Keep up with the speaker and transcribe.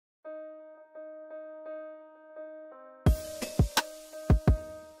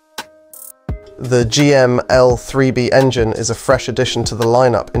The GM L3B engine is a fresh addition to the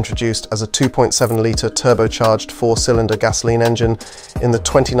lineup, introduced as a 2.7-litre turbocharged 4-cylinder gasoline engine in the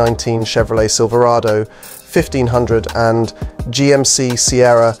 2019 Chevrolet Silverado 1500 and GMC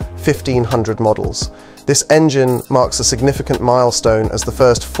Sierra 1500 models. This engine marks a significant milestone as the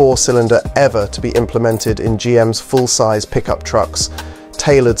first 4-cylinder ever to be implemented in GM's full-size pickup trucks,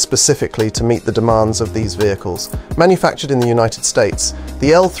 tailored specifically to meet the demands of these vehicles. Manufactured in the United States,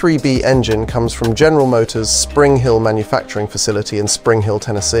 the L3B engine comes from General Motors' Spring Hill manufacturing facility in Spring Hill,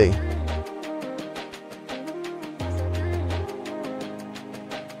 Tennessee.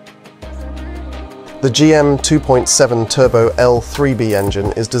 The GM 2.7 Turbo L3B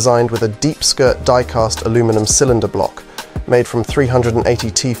engine is designed with a deep-skirt die-cast aluminum cylinder block made from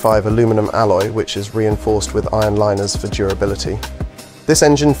 380 T5 aluminum alloy, which is reinforced with iron liners for durability. This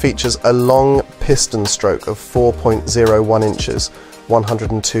engine features a long piston stroke of 4.01 inches,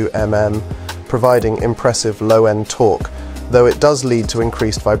 102 mm, providing impressive low-end torque, though it does lead to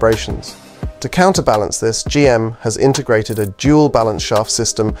increased vibrations. To counterbalance this, GM has integrated a dual balance shaft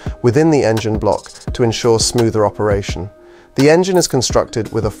system within the engine block to ensure smoother operation. The engine is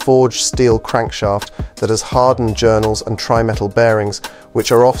constructed with a forged steel crankshaft that has hardened journals and tri-metal bearings,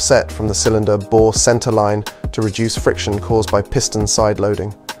 which are offset from the cylinder bore center line to reduce friction caused by piston side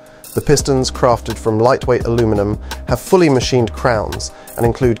loading. The pistons, crafted from lightweight aluminum, have fully machined crowns and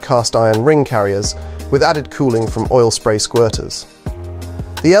include cast iron ring carriers with added cooling from oil spray squirters.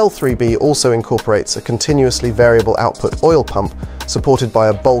 The L3B also incorporates a continuously variable output oil pump supported by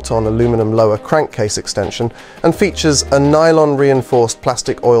a bolt-on aluminum lower crankcase extension and features a nylon-reinforced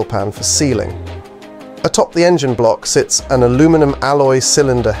plastic oil pan for sealing. Atop the engine block sits an aluminum alloy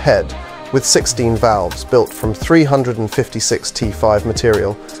cylinder head with 16 valves built from 356 T5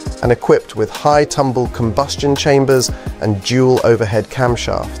 material and equipped with high-tumble combustion chambers and dual overhead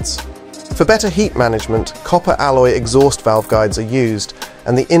camshafts. For better heat management, copper alloy exhaust valve guides are used,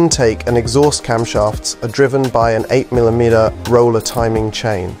 and the intake and exhaust camshafts are driven by an 8mm roller timing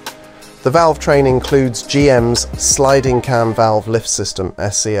chain. The valve train includes GM's sliding cam valve lift system,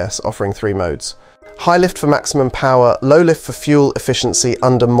 SCS, offering 3 modes. High lift for maximum power, low lift for fuel efficiency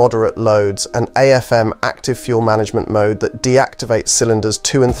under moderate loads, and AFM active fuel management mode that deactivates cylinders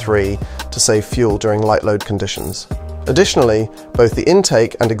 2 and 3 to save fuel during light load conditions. Additionally, both the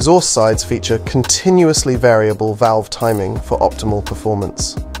intake and exhaust sides feature continuously variable valve timing for optimal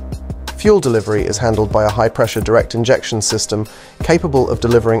performance. Fuel delivery is handled by a high-pressure direct injection system capable of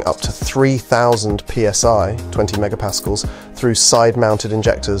delivering up to 3,000 psi, 20 megapascals, through side-mounted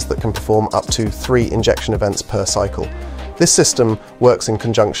injectors that can perform up to 3 injection events per cycle. This system works in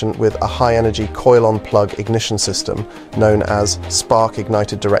conjunction with a high-energy coil-on plug ignition system known as Spark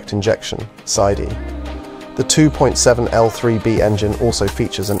Ignited Direct Injection, SIDE. The 2.7 L3B engine also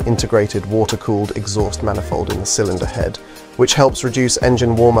features an integrated water-cooled exhaust manifold in the cylinder head, which helps reduce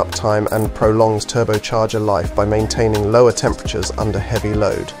engine warm-up time and prolongs turbocharger life by maintaining lower temperatures under heavy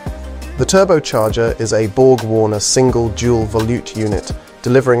load. The turbocharger is a Borg-Warner single dual volute unit,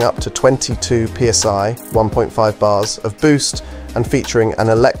 delivering up to 22 psi, 1.5 bars, of boost and featuring an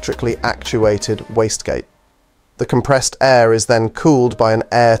electrically actuated wastegate. The compressed air is then cooled by an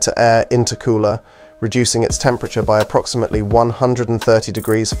air-to-air intercooler, reducing its temperature by approximately 130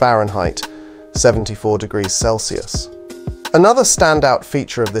 degrees Fahrenheit, 74 degrees Celsius. Another standout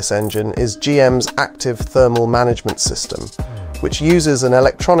feature of this engine is GM's active thermal management system, which uses an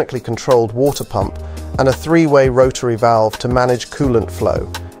electronically controlled water pump and a 3-way rotary valve to manage coolant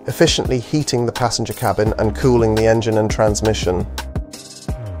flow, efficiently heating the passenger cabin and cooling the engine and transmission.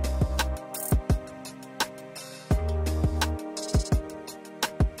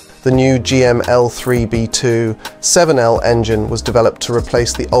 The new GM L3B2 7L engine was developed to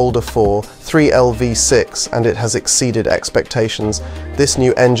replace the older 3L V6, and it has exceeded expectations. This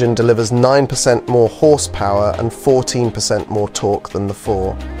new engine delivers 9% more horsepower and 14% more torque than the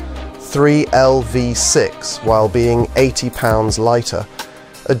 3L V6, while being 80 pounds lighter.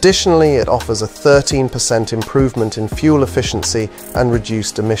 Additionally, it offers a 13% improvement in fuel efficiency and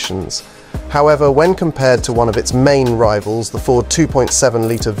reduced emissions. However, when compared to one of its main rivals, the Ford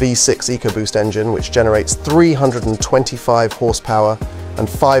 2.7-litre V6 EcoBoost engine, which generates 325 horsepower and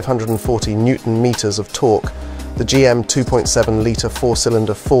 540 Newton-meters of torque, the GM 2.7-litre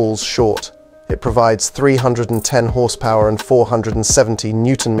 4-cylinder falls short. It provides 310 horsepower and 470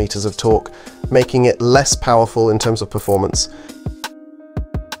 Newton-meters of torque, making it less powerful in terms of performance.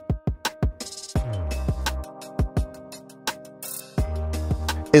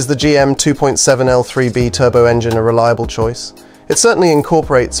 Is the GM 2.7 L3B turbo engine a reliable choice? It certainly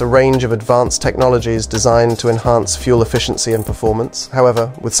incorporates a range of advanced technologies designed to enhance fuel efficiency and performance. However,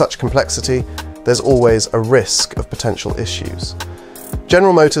 with such complexity, there's always a risk of potential issues.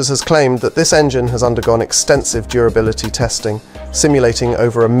 General Motors has claimed that this engine has undergone extensive durability testing, simulating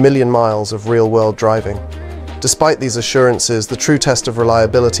over 1 million miles of real-world driving. Despite these assurances, the true test of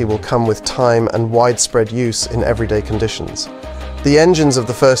reliability will come with time and widespread use in everyday conditions. The engines of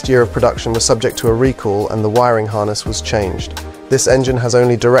the first year of production were subject to a recall and the wiring harness was changed. This engine has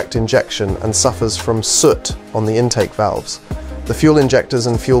only direct injection and suffers from soot on the intake valves. The fuel injectors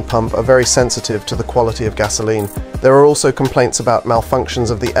and fuel pump are very sensitive to the quality of gasoline. There are also complaints about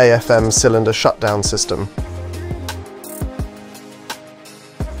malfunctions of the AFM cylinder shutdown system.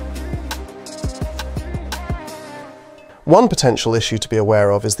 One potential issue to be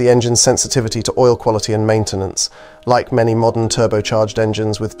aware of is the engine's sensitivity to oil quality and maintenance. Like many modern turbocharged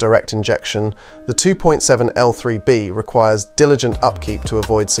engines with direct injection, the 2.7 L3B requires diligent upkeep to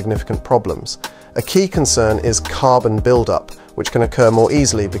avoid significant problems. A key concern is carbon buildup, which can occur more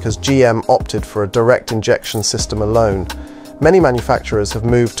easily because GM opted for a direct injection system alone. Many manufacturers have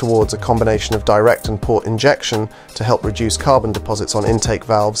moved towards a combination of direct and port injection to help reduce carbon deposits on intake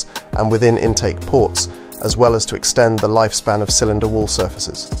valves and within intake ports, as well as to extend the lifespan of cylinder wall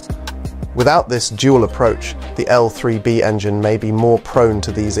surfaces. Without this dual approach, the L3B engine may be more prone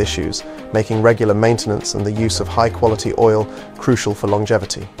to these issues, making regular maintenance and the use of high-quality oil crucial for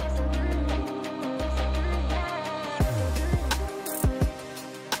longevity.